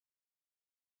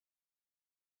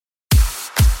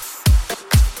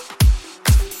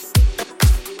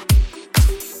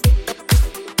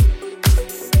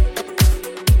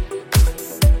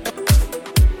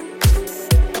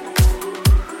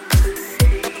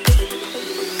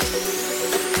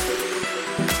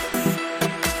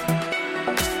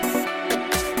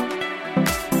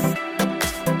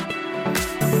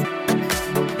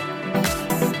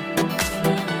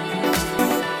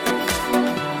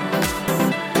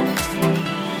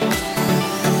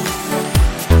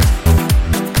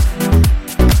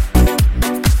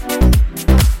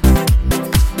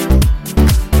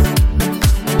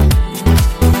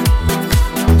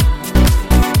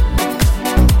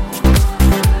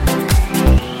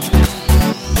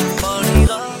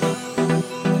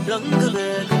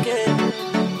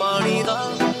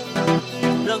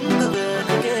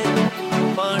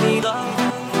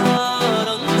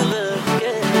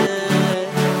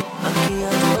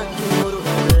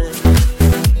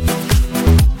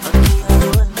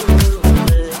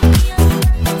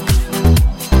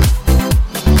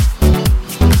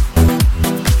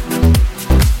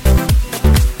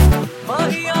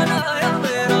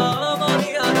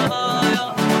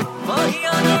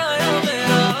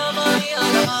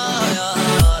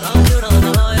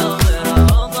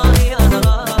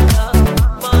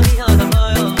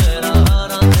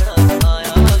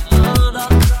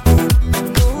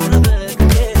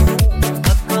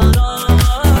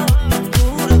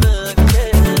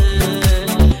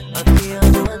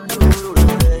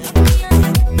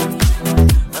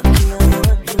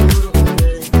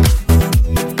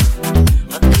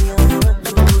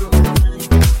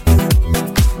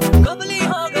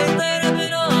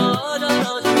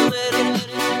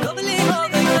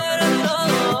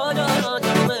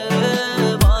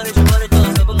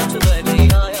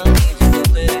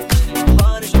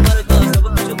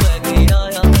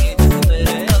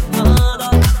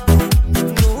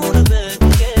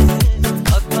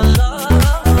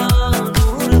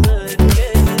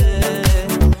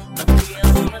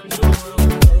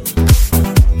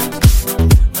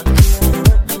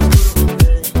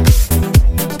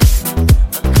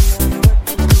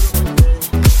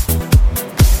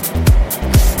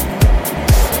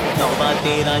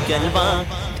जलवा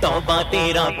तौबा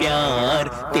तेरा प्यार,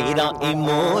 तेरा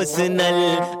इमोशनल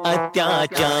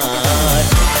अत्याचार।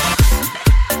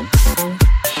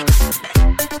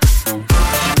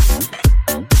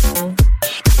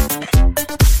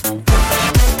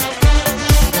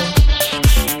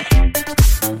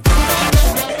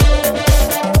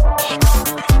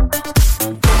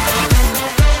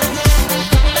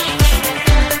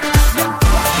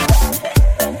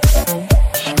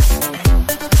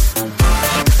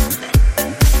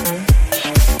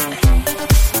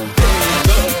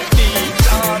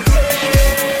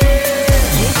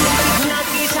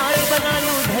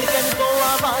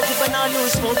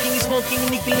 स्मोकिंग स्मोकिंग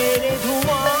निकले रे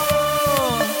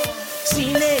धुआं,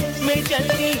 सीने में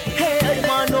चलती है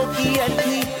अरमानों की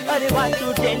अर्थी। अरे what to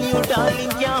tell you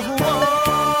darling क्या हुआ?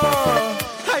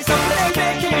 हाय सपने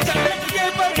देखे जन्नत के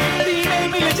पर सीने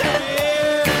मिल जाए,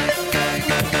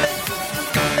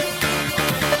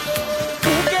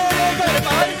 भूखे रे घर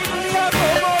बाहर की दुनिया को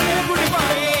बोले गुड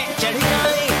बाय। चढ़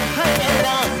जाए हर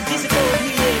लहरा जिसको भी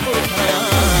ये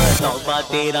बुखार। तौबा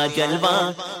तेरा जलवा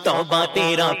तौबा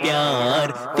तेरा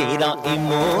प्यार, तेरा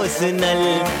इमोशनल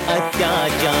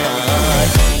अत्याचार।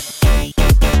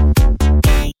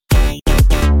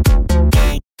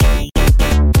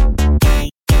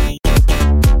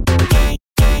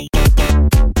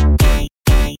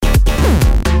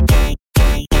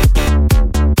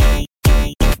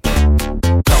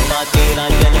 तौबा तेरा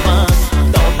जलवा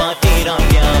तौबा तेरा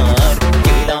प्यार,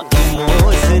 तेरा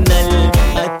इमोशनल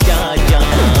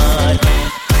अत्याचार।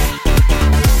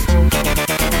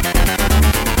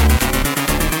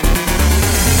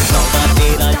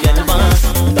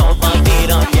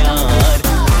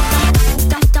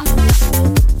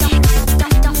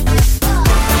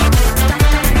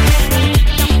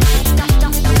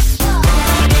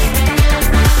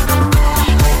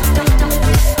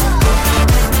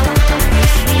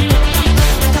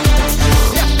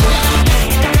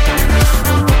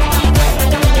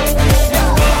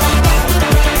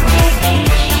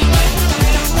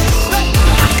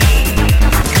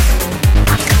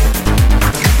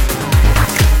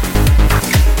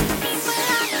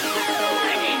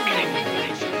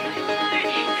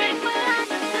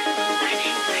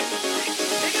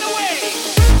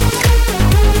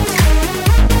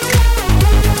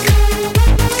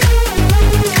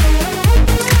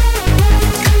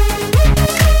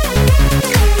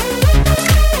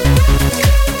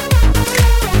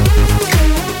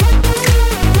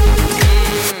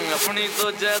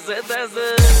 जैसे तैसे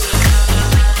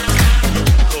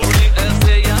थोड़ी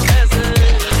ऐसे या वैसे,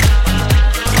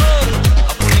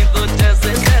 अपनी तो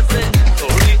जैसे तैसे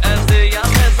थोड़ी ऐसे या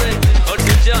वैसे उठ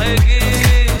जाएगी।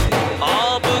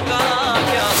 आपका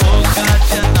क्या होगा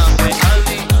जनाब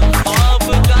अली,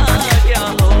 आपका क्या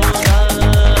होगा?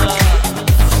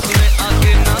 अपने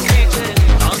आगे ना पीछे,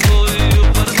 ना कोई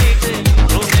ऊपर नीचे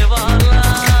रोने वाला,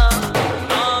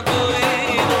 ना कोई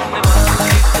रोने वाला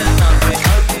जनाब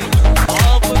अली,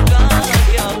 आपका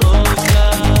क्या होगा?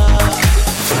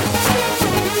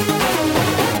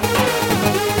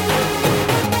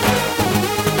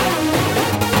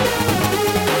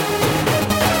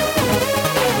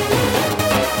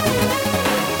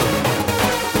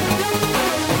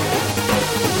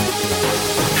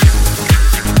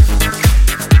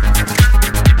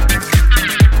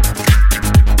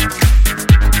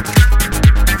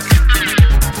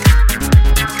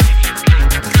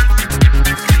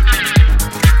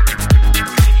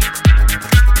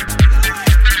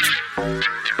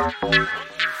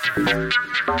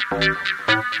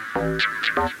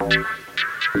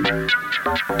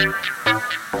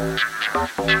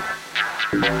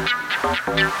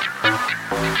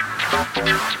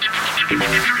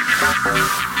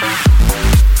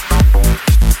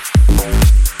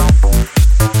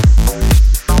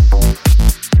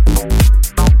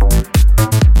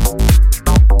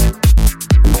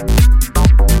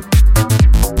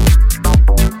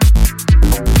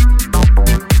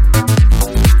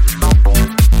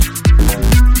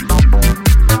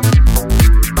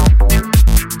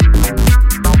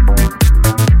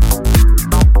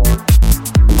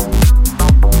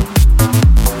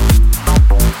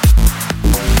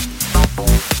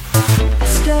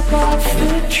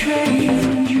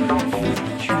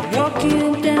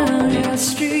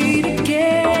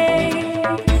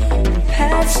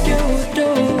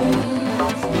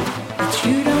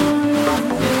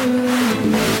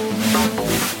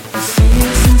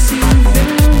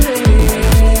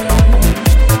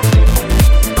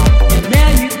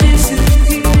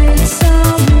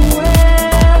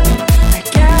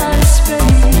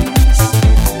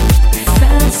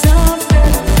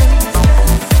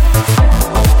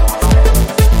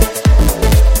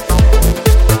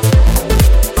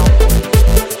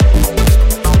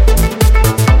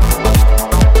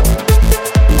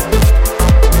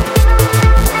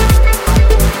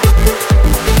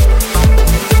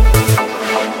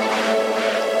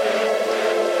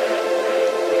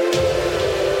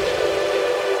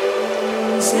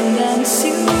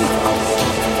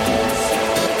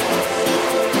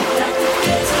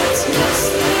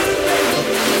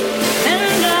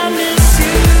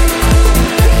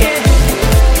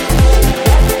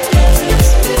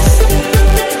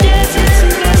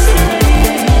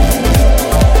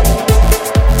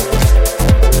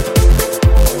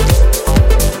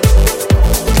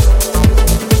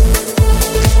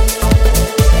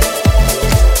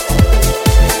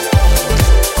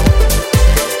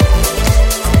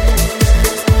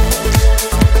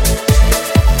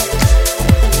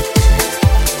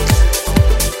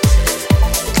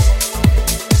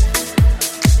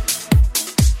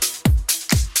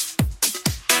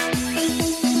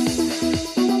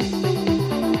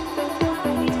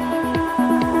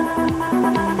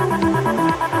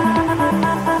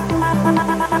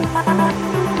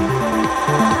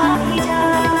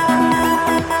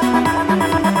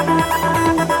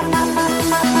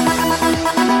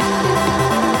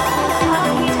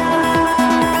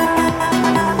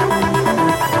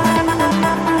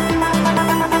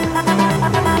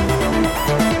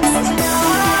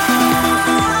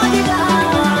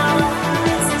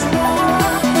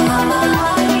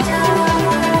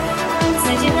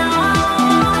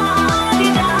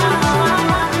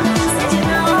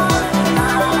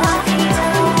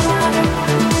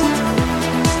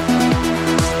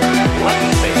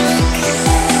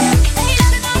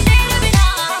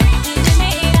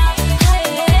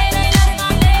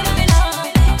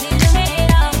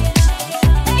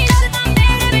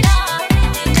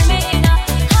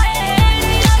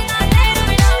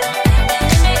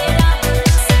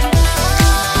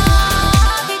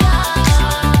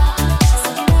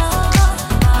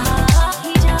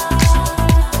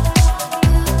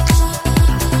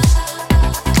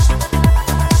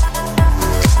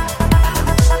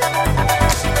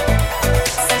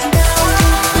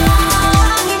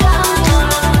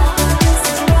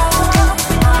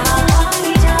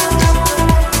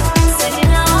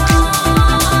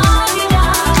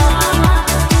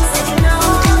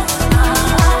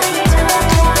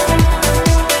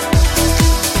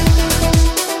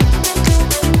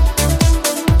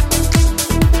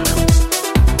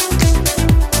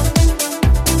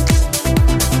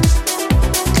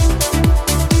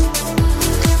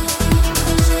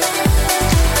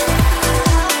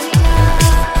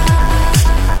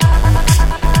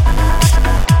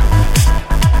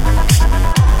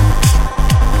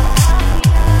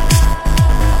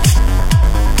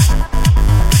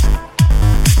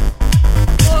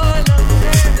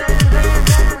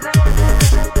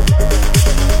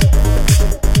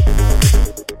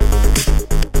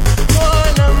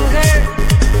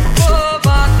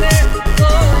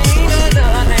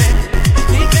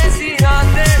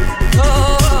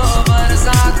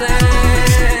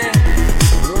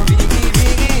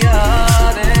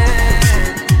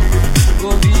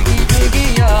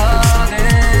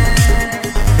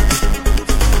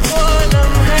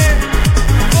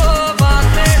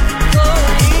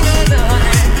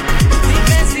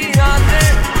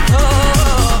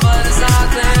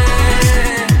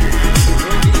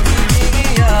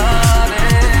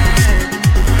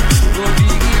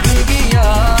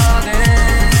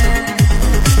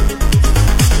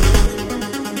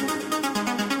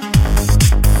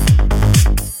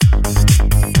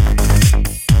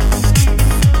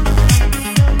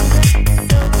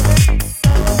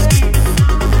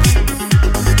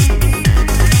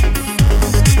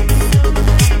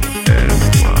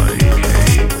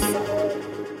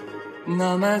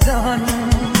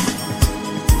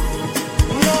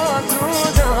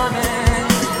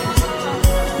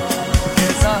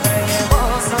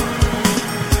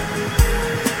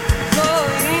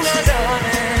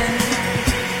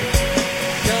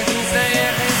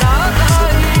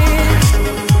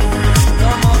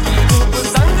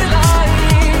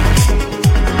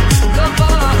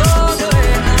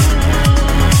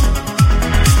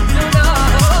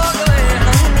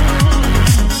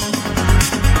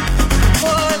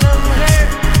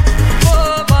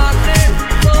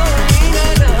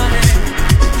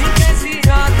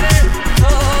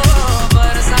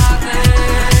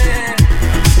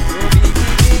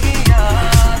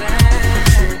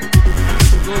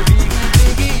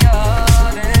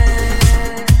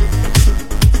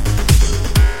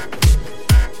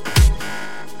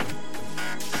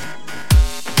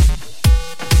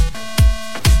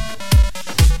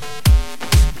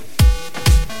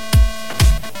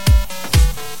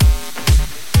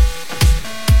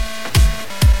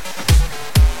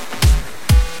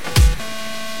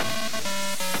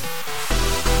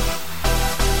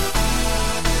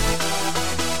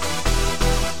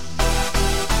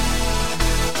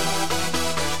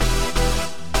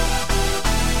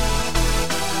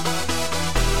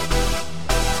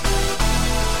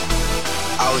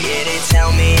 Oh yeah, they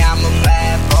tell me I'm a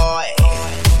bad boy.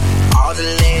 All the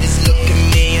ladies look at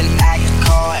me and act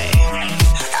coy.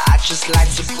 I just like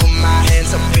to put my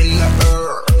hands up in the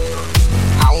air.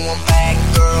 I want bad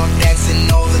girl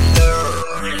dancing over there.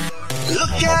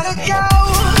 Look at her go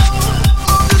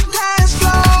on the dance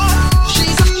floor.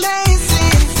 She's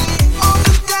amazing on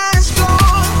the dance floor.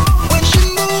 When she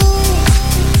moves,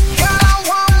 girl, I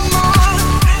want more.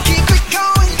 Keep it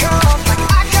going, girl, like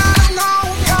I gotta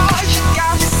know, girl. You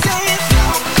got me saying, go,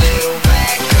 little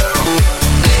bad girl,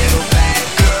 little bad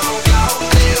girl, go,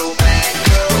 little bad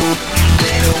girl,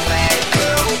 little bad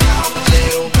girl, go,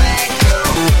 little bad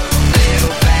girl,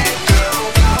 little bad girl,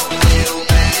 go, little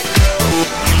bad girl,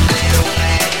 little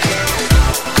bad girl,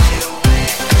 little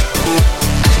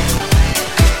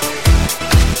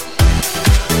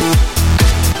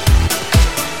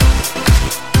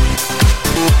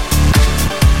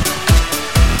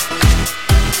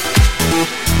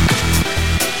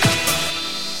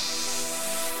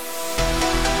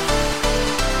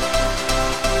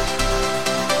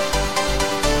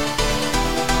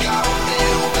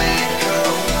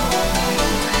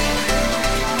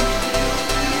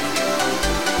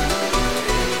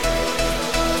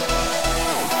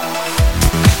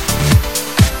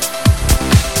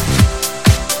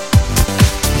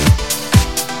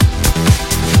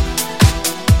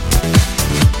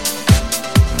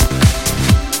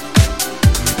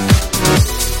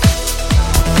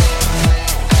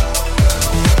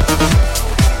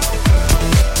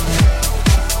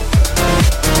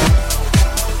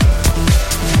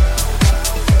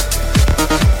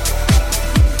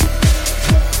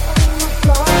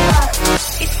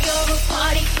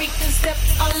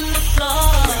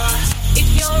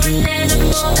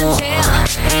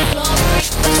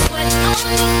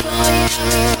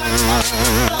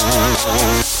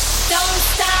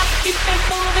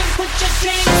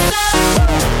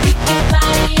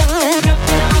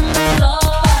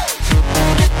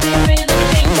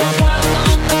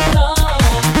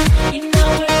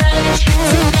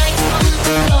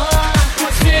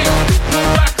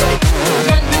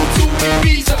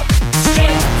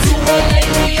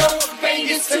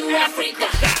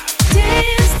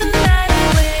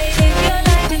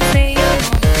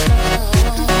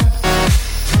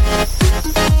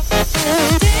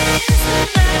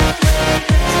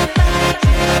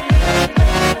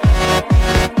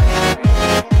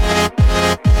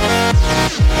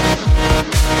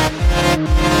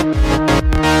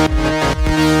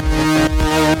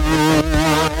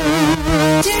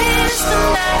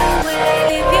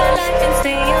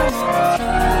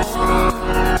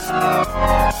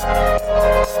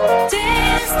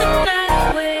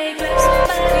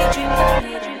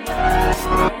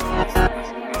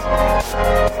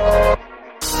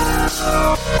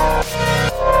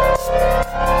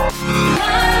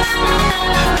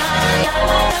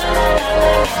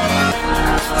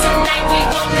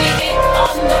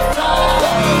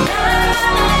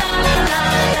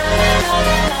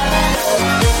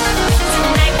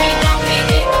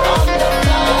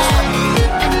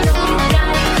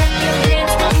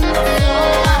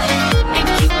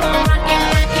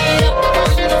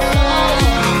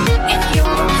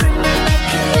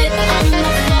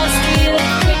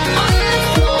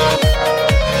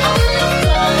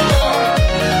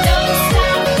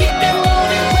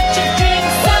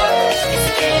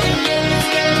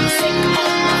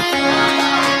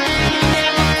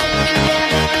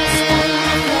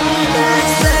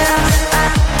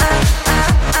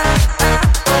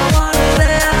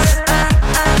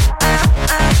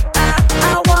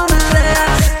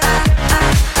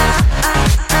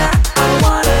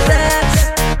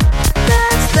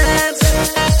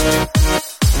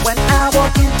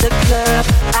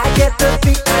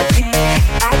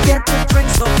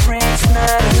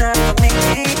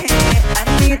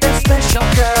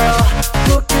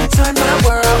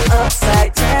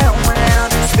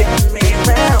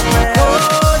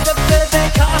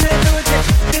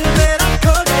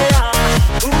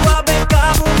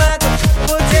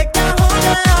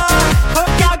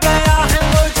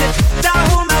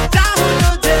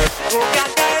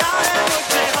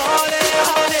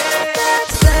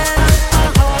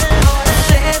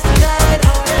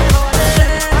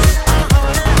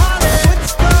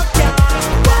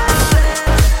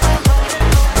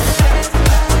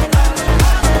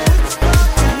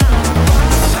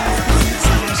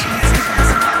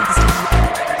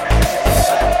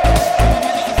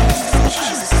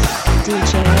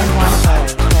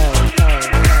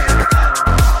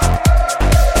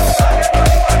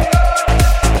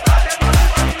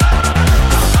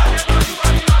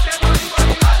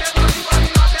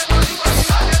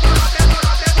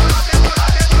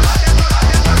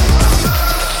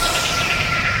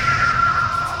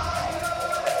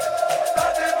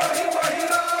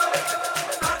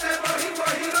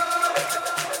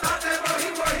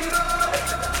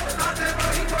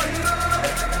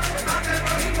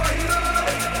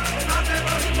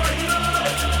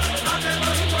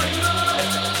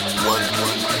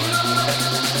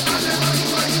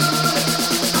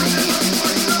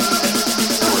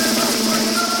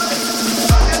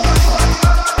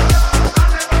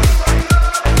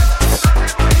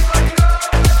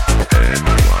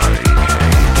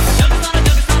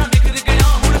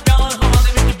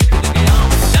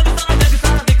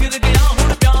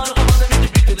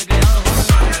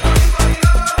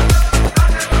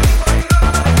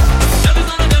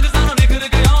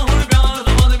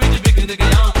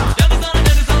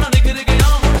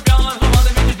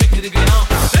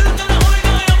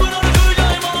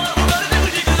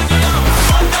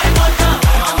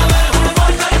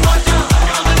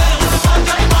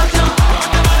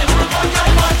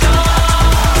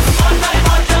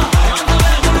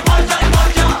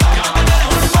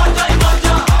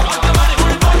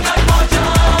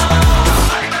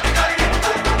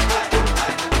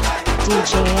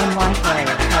DJ NY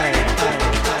Harry.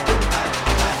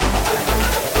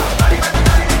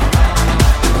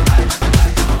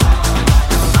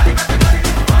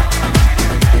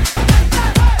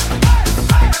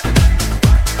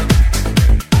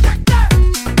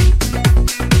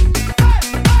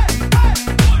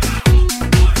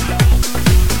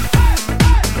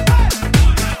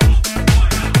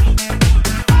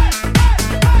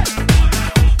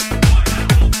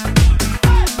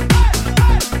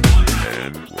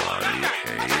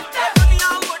 NYHR.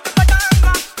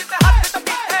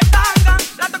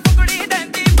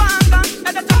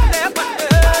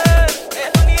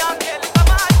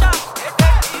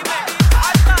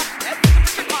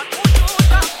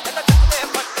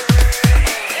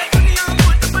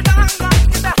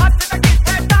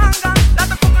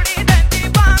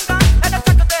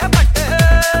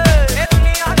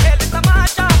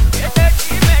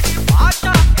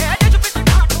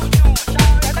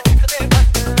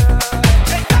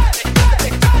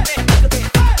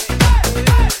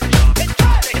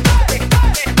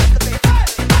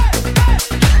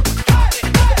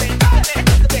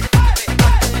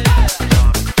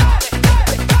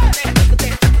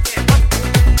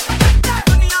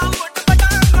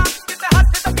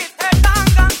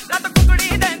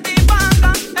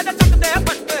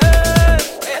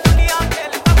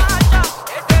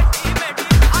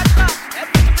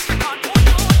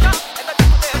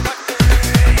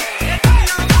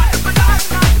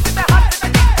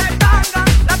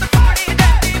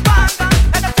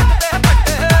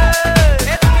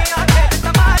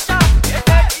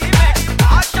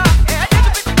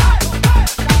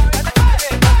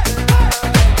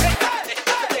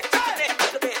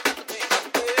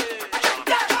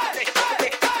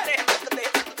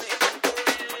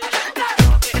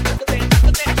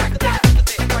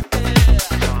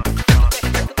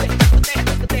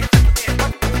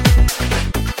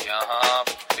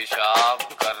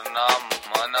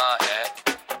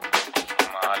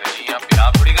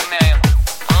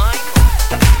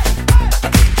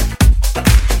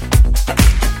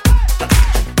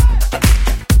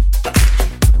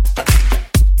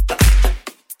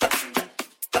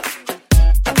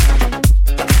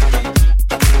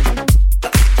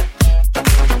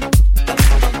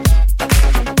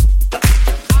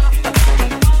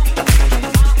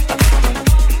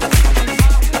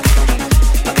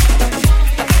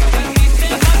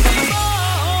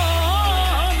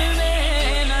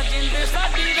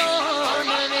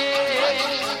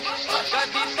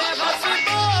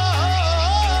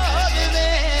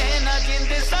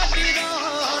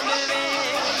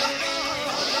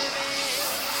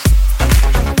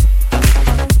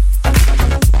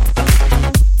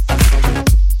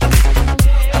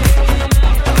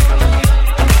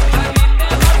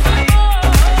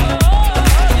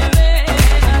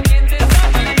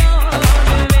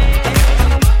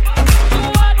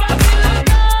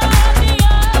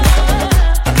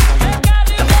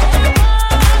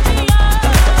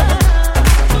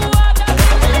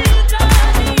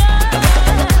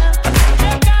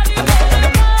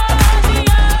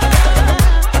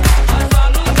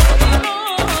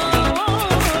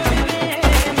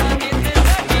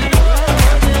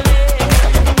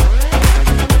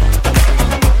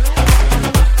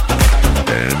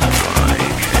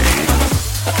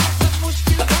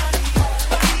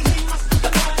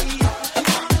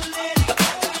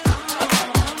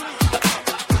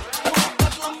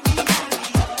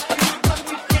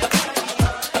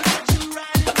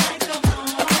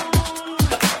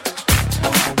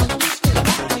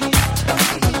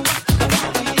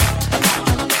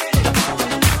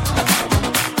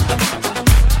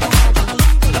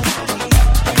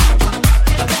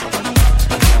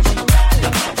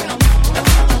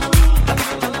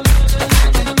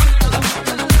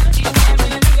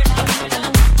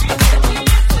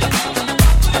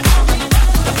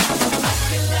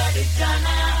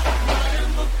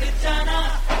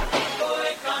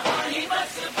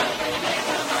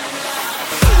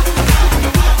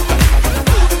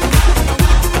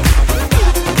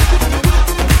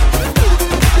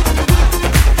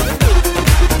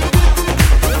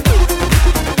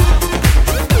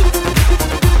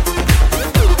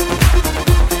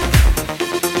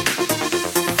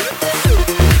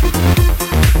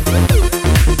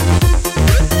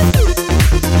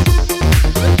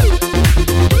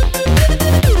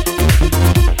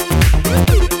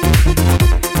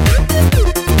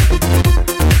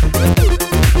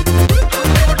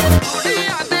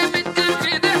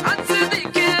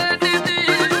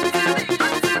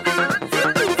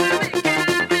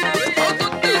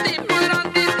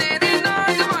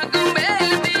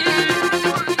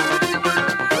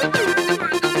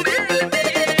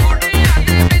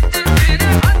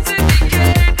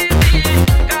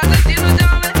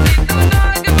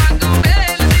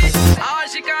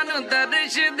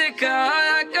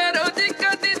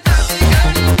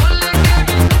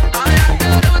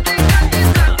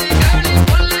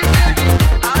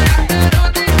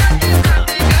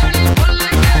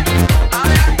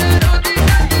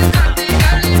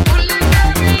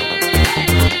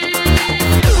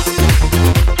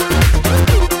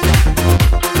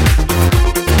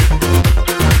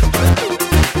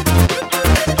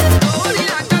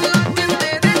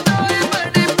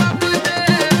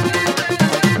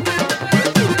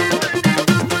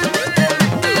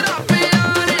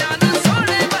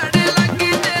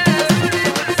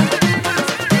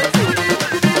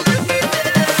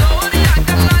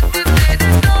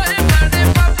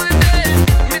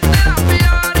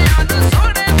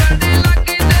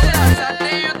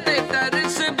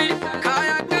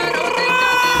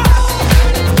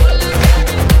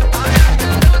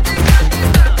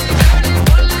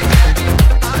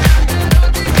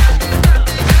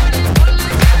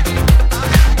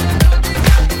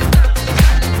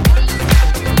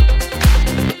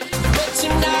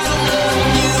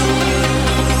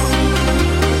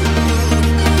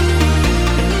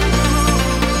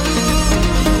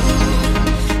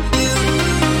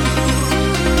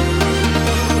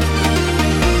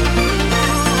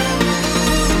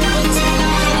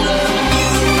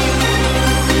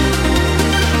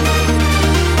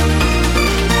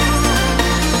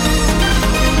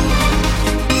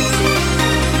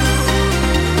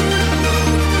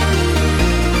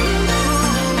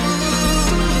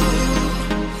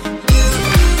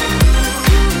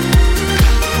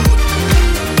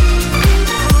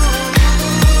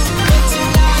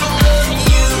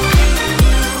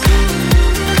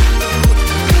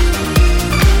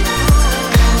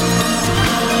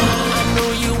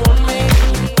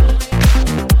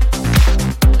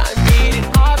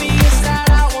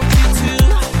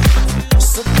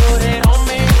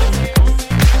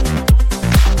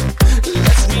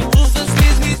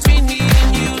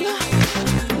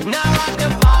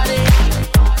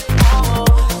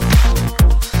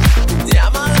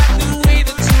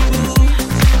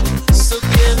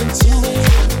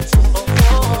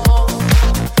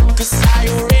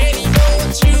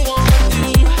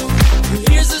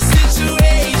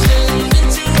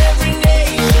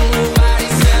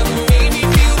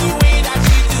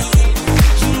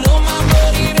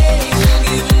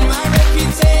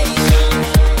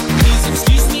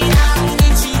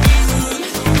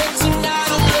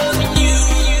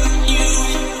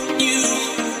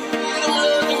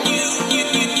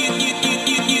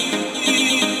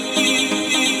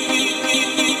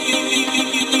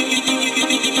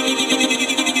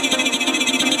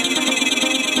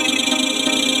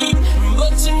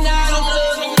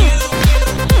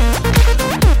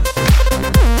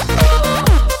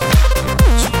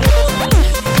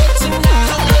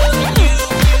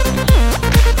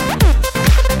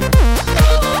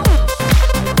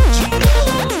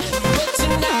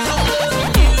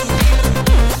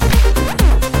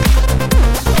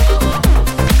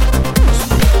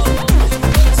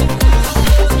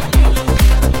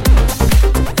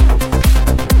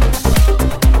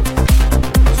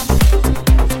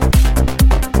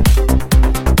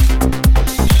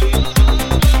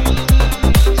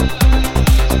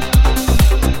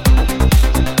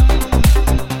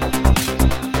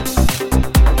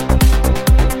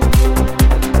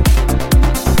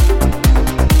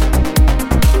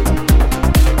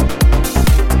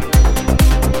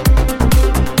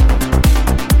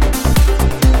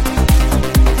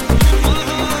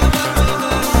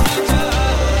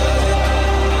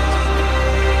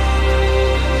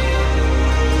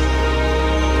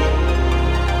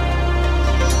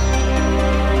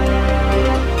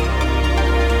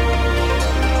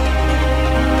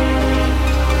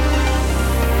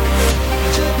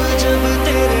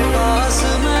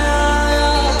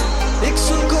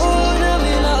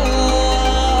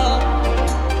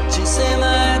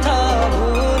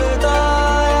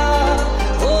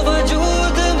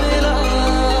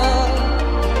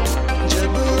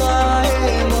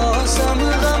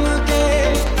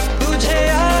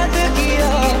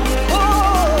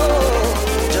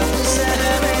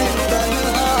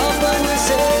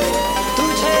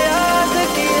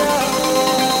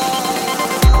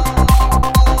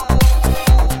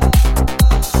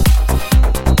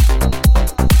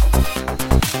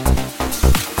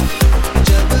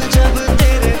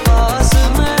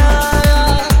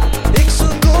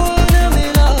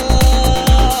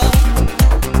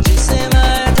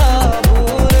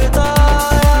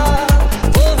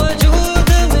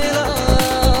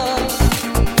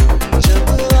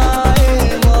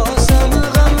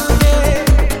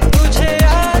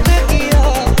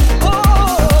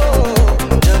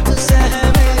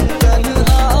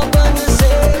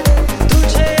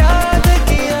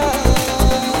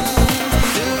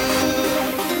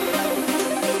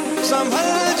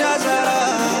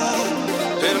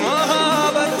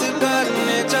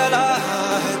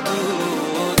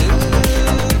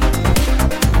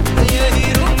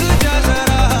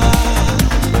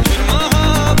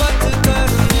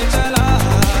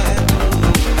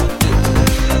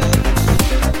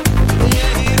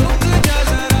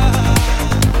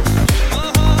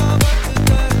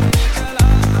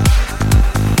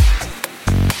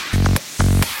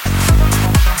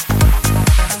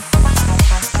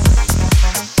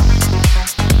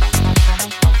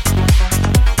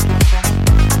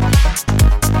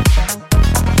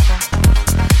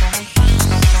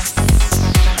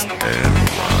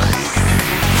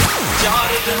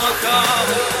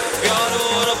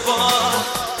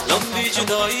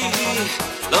 जुदाई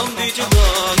लंबी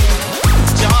जुदाई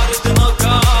चार दिनों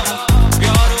का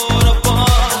प्यार और रब्बा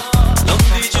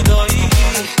लंबी जुदाई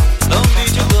लंबी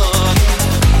जुदाई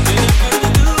तेरे बिन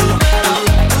दिल मेरा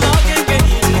लागे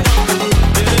कहीं ना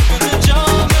तेरे बिन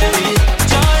जान मेरी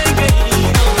जाए कहीं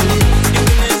ना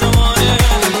कितने ज़माने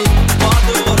बाद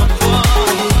और रब्बा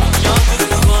याद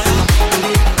तुम्हारी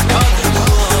याद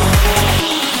तुम्हारी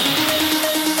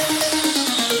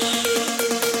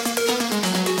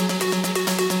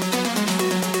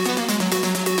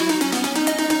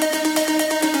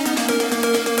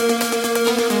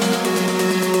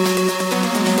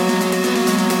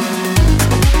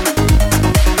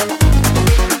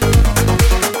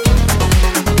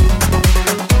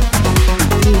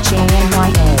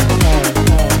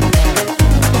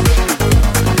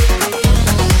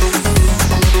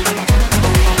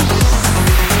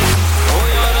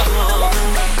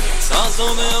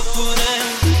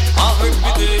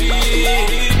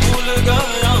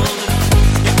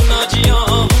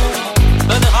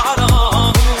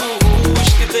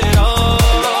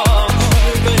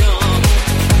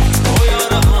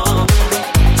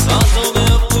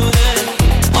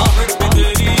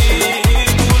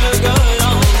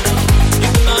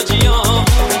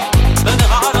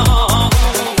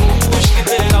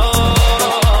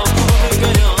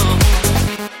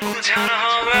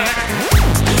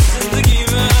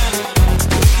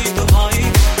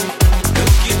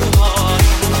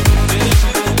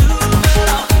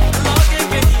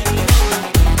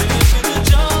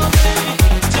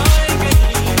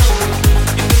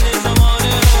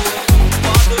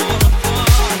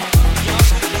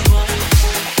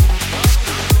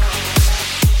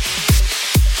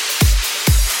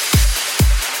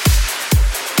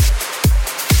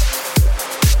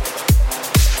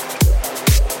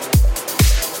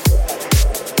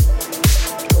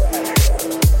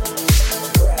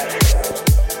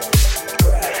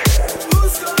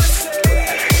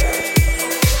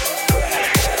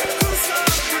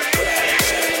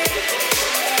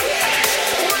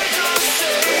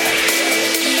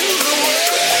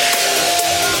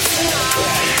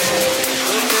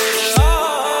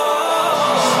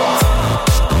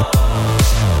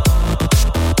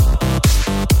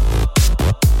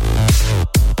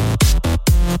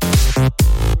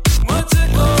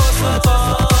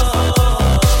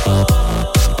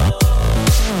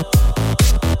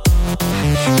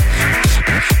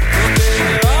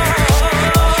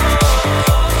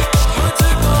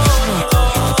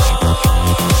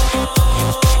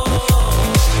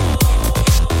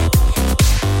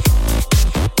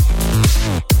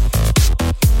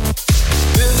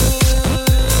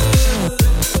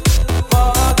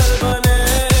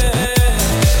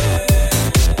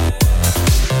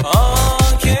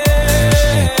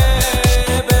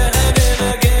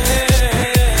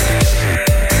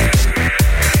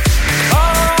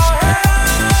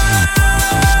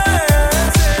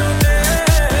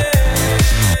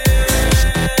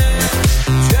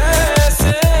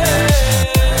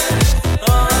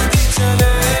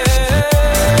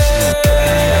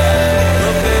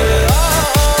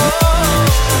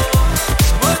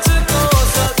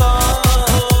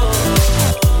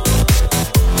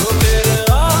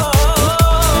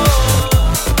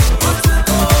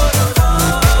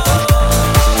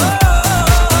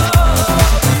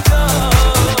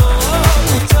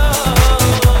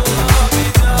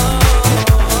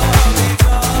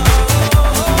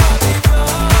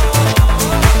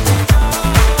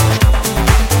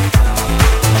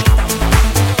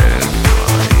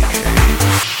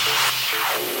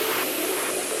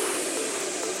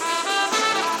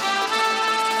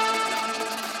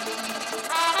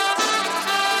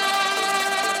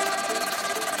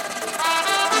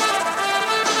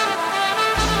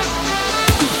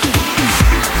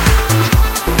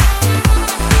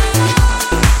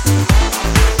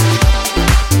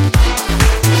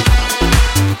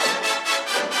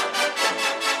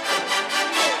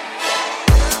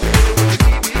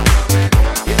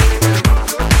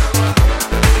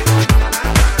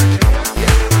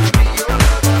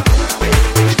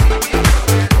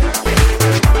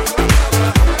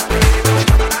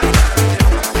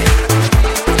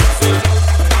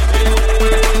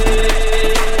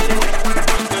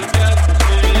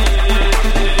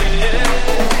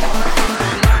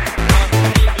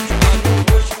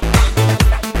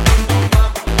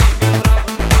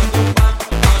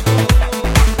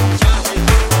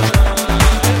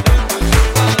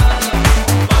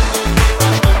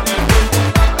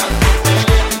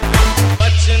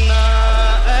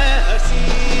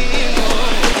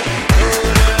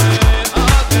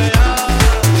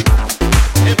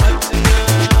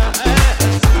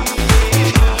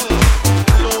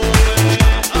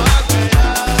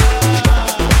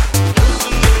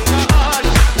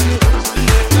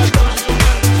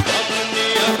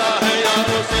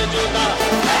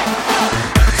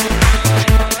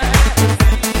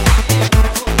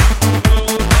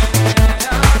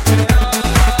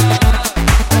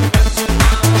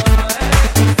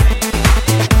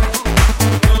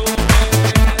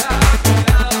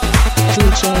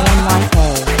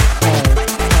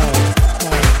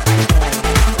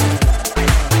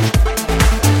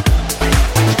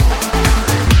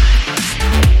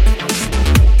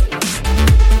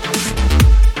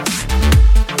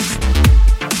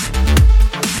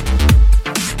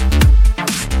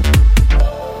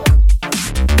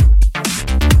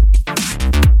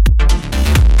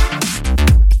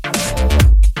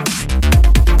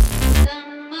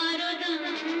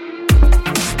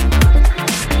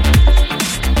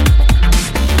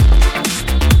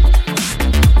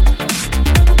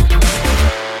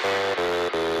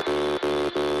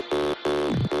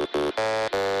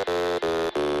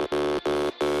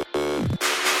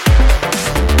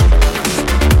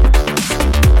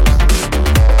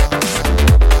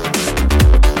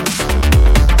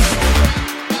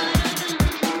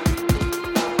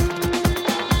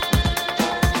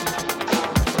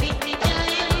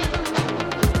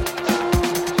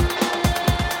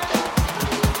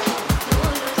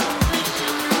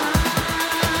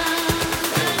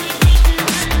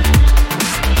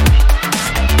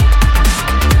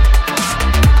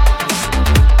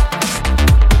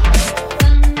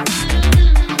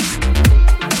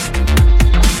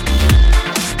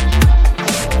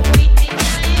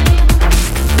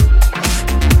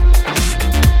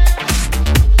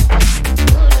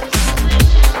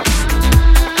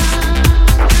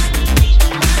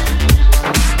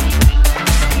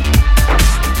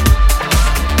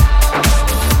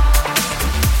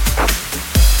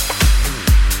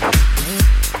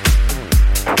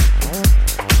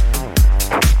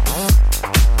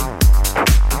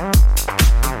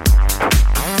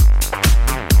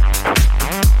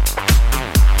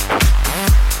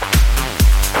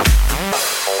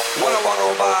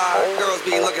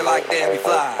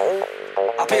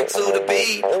to the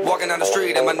beat. Walking down the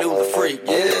street and my new the freak,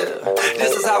 yeah.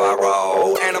 This is how I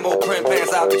roll. Animal print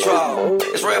pants out control.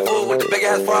 It's Red Bull with the big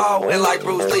ass bra. And like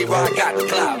Bruce Lee, I got the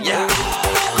clout, yeah.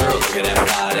 Girl, look at that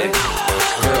body.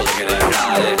 Girl, look at that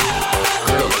body.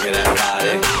 Girl, look at that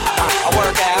body. I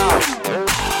work out.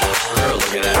 Girl,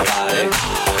 look at that body.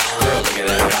 Girl, look at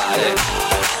that body.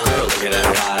 Girl, look at that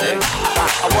body.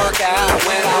 I work out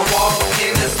when I walk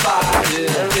in the spot.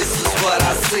 This is what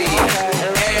I see.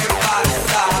 Everybody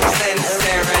stops and is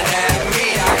staring at me.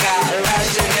 I got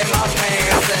passion in my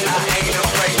pants and I ain't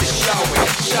afraid to show it,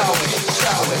 show it,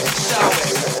 show it, show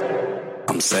it.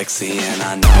 I'm sexy and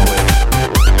I know it.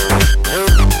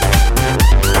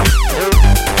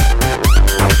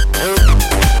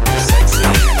 Sexy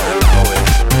and I know it.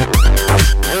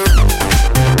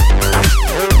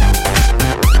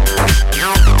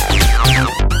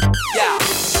 Yeah,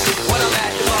 when I'm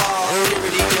at the mall,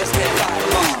 security just can't buy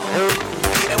them all.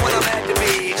 And when I'm at the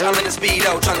beach, I'm in the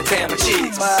Speedo trying to tan my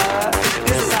cheeks.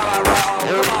 This is how I roll.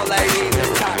 Come on, ladies,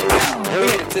 it's time to go. We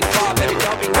headed to the bar, baby,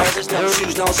 don't be nervous. No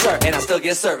shoes, no shirt, and I still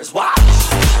get service. Watch.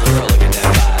 Girl, look at that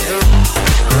body.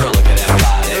 Girl, look at that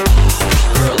body.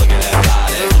 Girl, look at that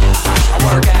body. I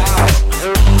work out.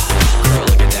 Girl,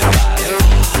 look at that body.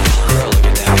 Girl, look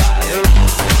at that body.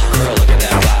 Girl, look at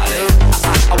that body.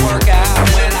 I work out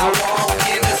when I walk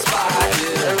in the spot.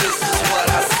 This is what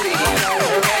I see.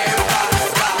 Everybody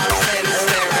stops and is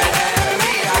staring at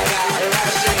me. I got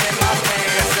passion in my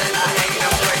pants and I ain't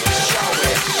afraid to show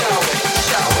it, show it,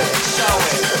 show it, show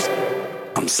it.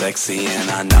 I'm sexy and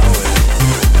I know it.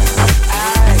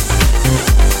 Aye.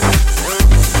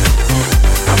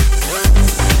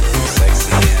 I'm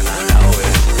sexy and I know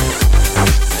it.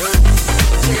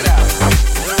 Check it out.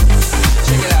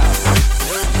 Check it out.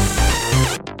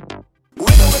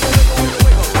 Wiggle, wiggle, wiggle,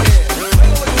 wiggle, wiggle, yeah.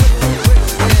 Wiggle, wiggle, wiggle, wiggle,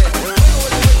 wiggle, yeah. Wiggle,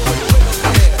 wiggle, wiggle, wiggle,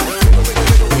 wiggle, yeah. Wiggle,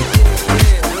 wiggle, wiggle, yeah.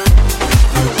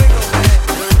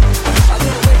 A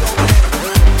little wiggle, man.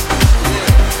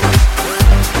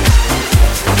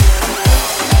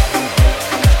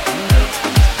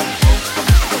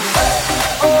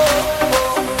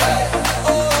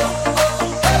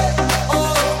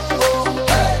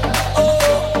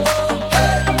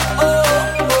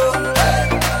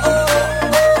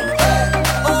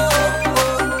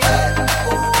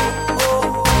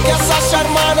 कैसा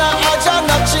शर्माना आजा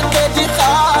नच के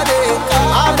दिखा दे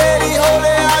आ मेरी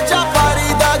होले आजा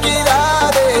फारिदा गिरा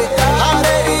दे आ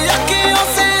मेरी अखियों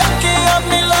से अखियां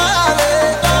मिला दे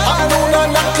हम ना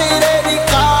नखरे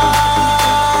दिखा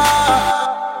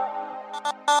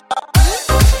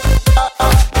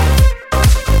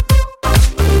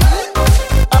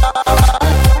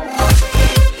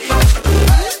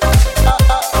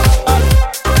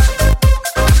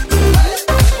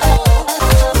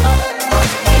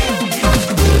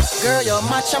Girl, you're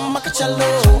my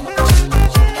chamacachalo.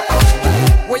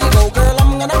 Where you go, girl,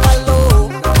 I'm gonna follow.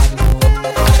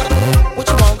 What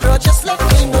you want, girl, just let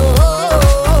me know.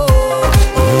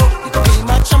 You can be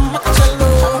my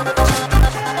chamacachalo.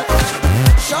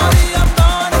 Shawty, I'm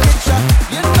gonna get ya.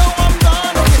 You know I'm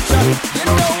gonna get ya. You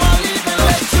know I'll even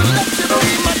let you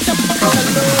be my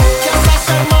chamacachalo. Kaisa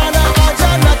sharmana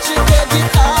aaja nach ke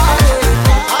dikha de.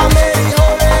 Aa meri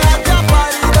hole aaja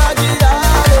farida gira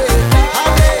de. Aa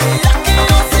meri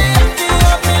akhiyon se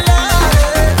akhiyan mila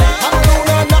de. Hum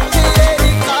dono nakhre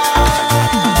dikha.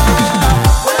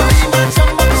 Wanna be my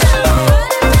chamacalo.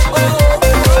 Oh,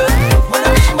 wanna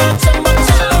be my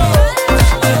chamacalo.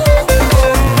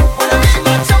 Wanna be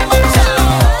my chamacalo.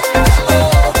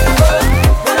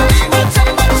 Wanna be my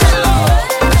chamacalo.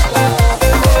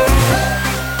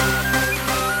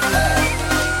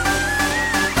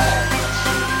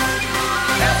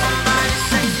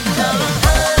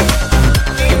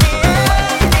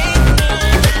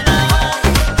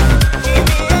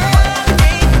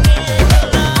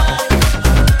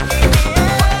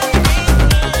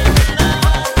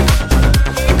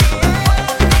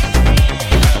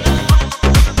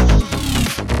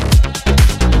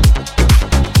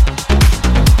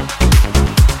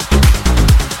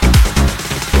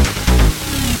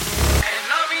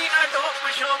 ਨਵੀਂ ਨਾ top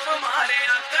shop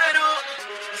ਮਾਰਿਆ ਕਰੋ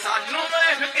ਸਾਨੂੰ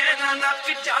ਵੇਖ ਕੇ ਨਾ ਨੱਕ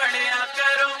ਚਾੜਿਆ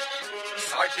ਕਰੋ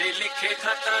ਸਾਡੇ ਲਿਖੇ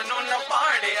ਖਤਾਂ ਨੂੰ ਨਾ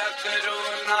ਪਾੜਿਆ ਕਰੋ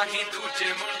ਨਾ ਹੀ ਦੂਜੇ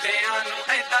ਮੁੰਡਿਆਂ ਨੂੰ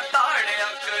ਐਦਾਂ ਤਾੜਿਆ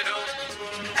ਕਰੋ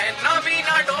ਐ ਨਵੀਂ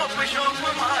ਨਾ ਟੋਪ ਸ਼ੋਪ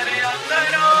ਮਾਰਿਆ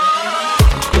ਕਰੋ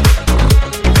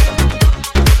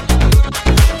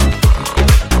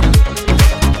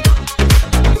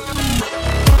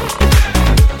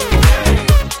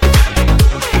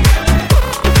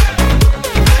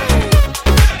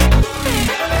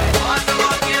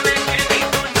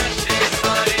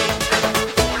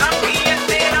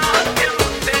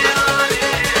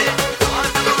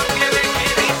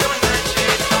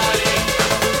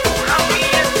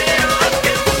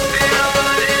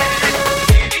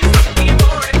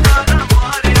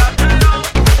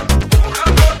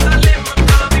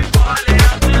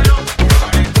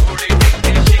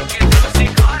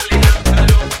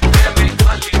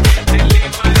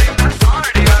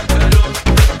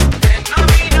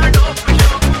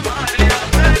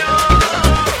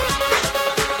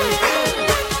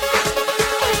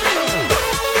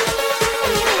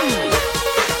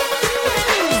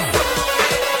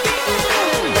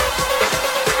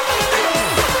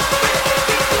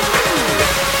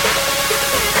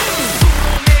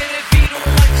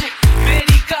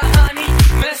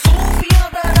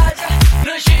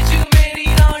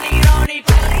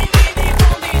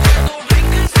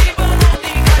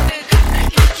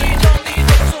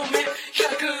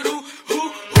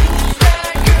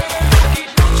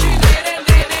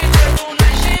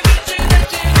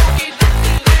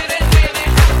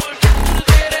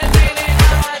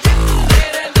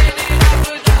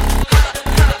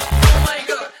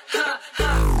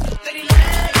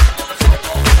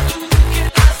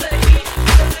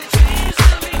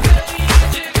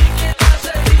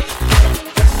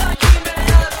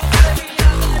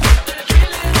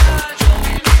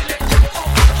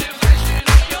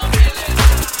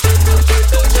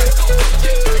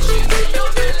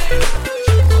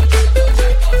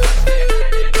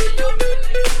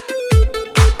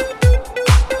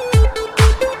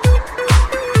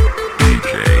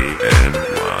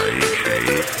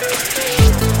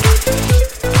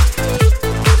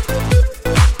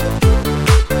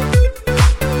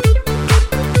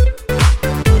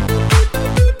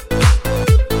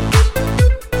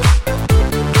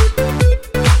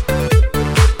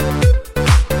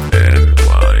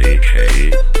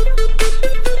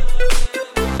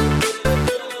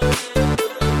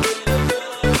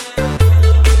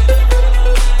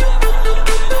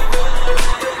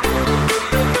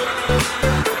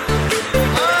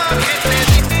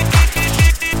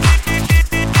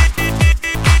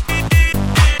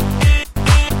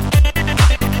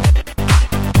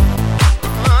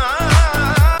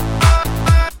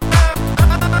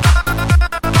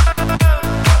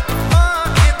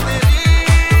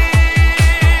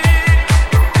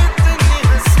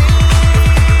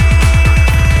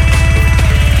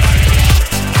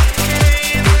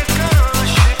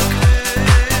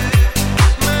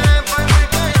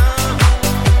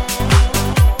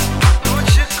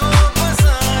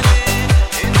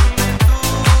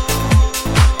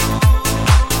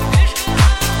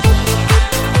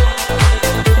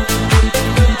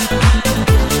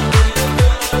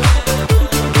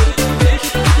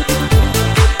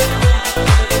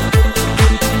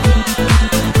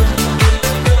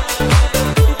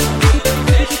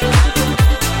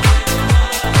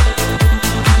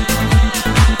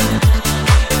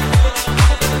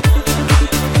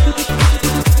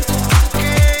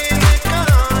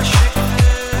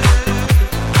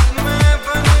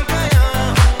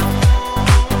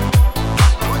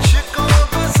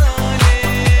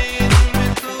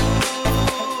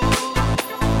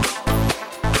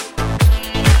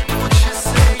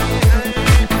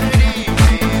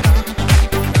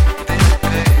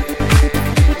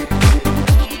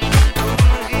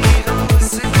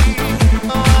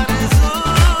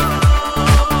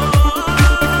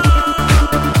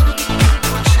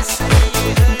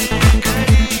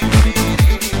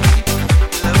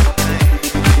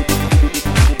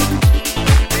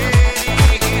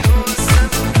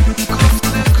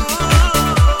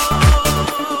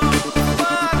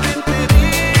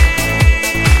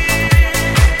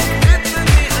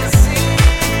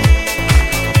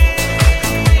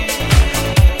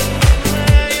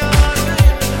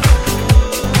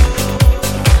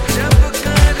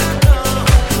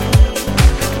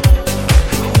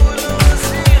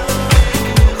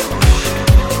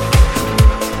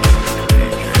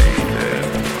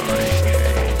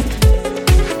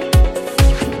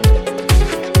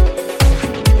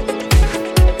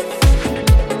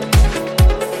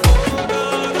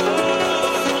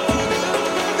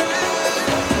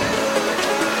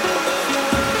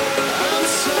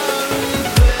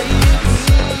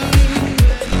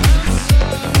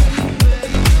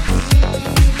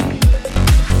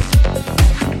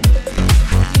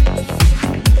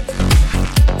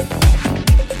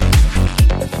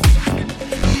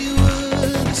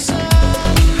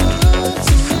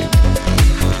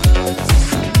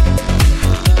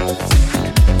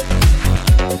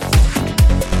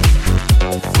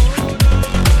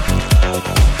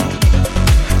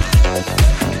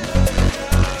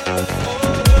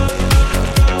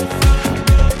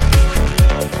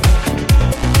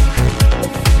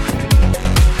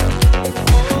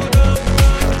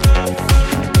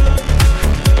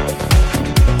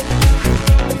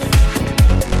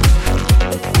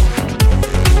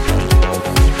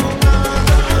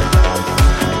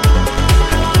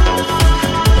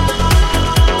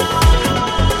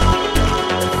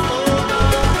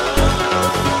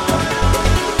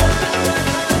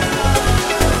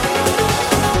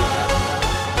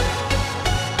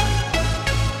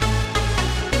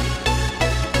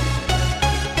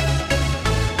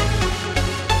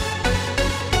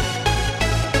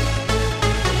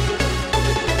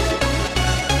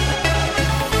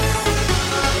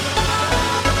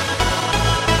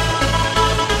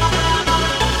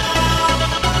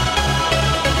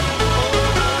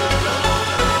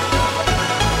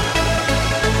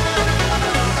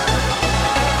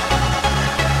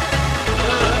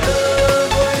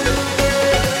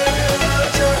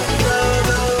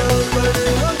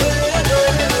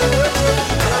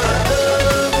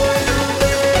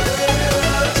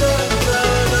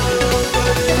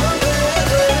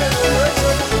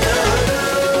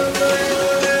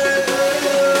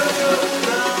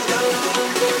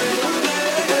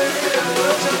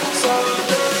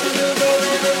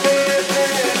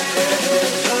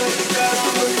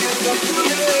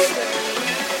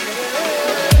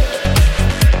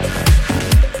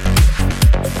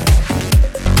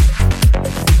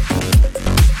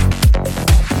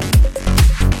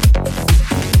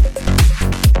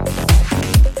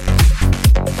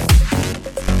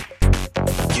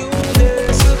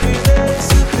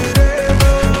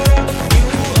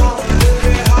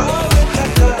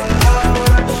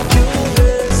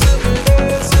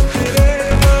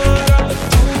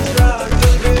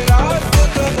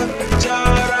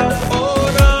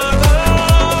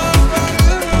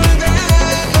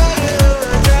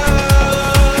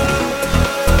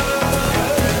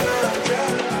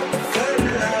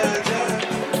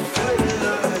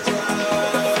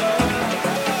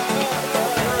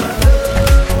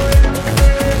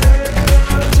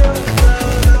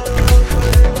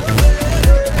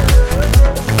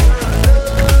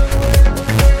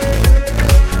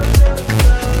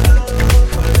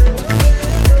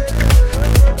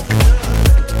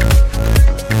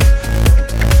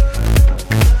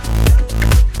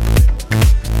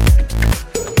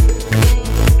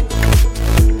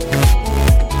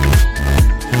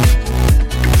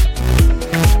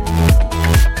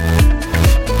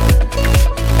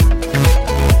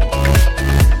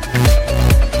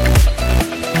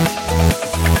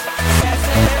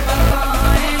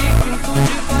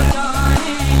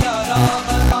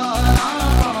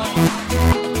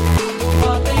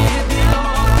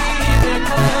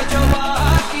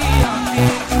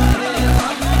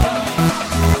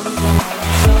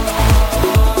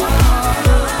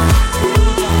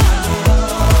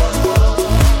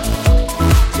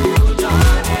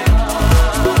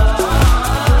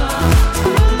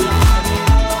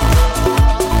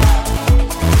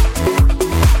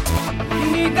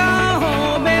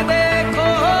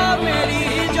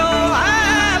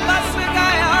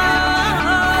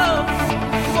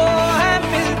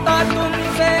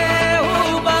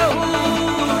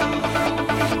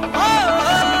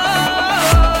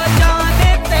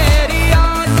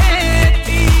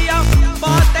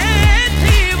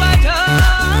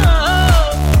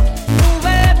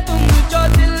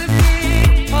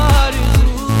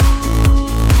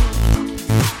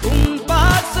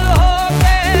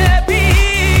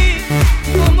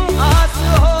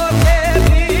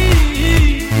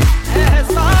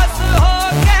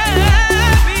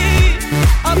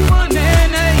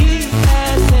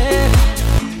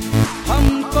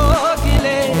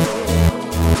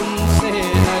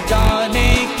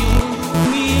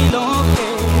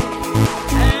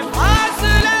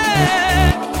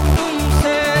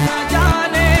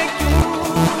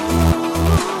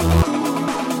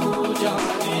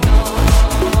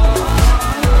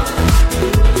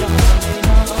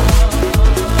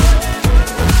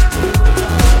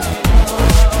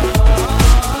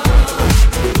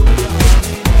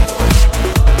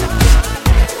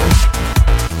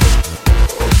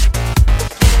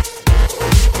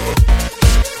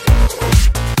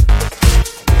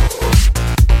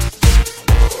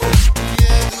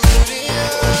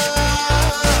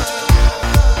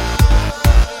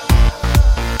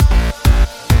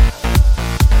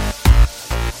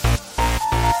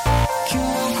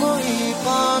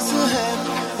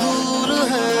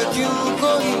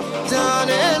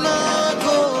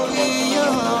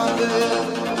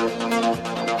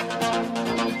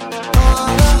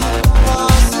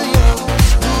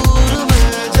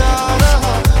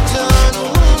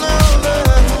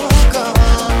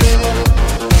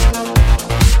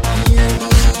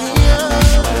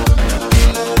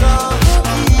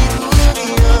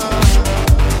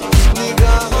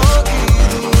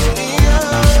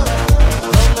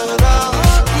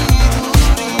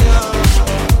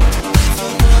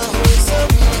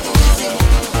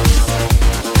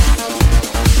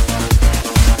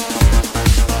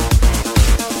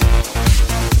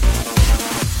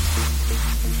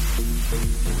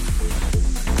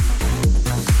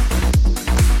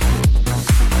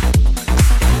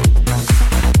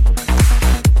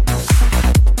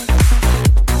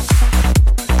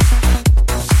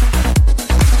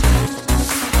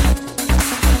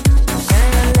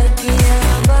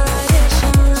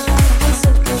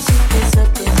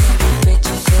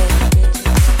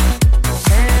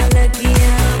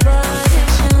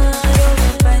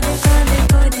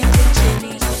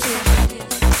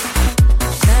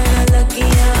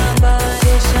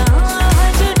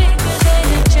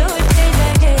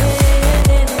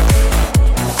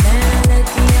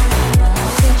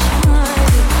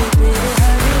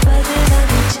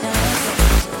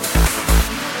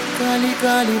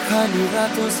खाली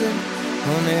रातों से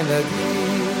होने लगी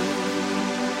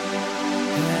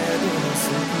है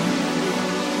दोस्ती।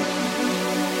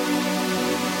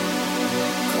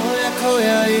 खोया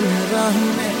खोया इन राहों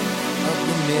में अब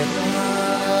मेरा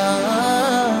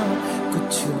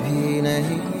कुछ भी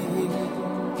नहीं,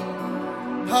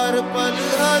 हर पल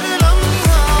हर लम्हा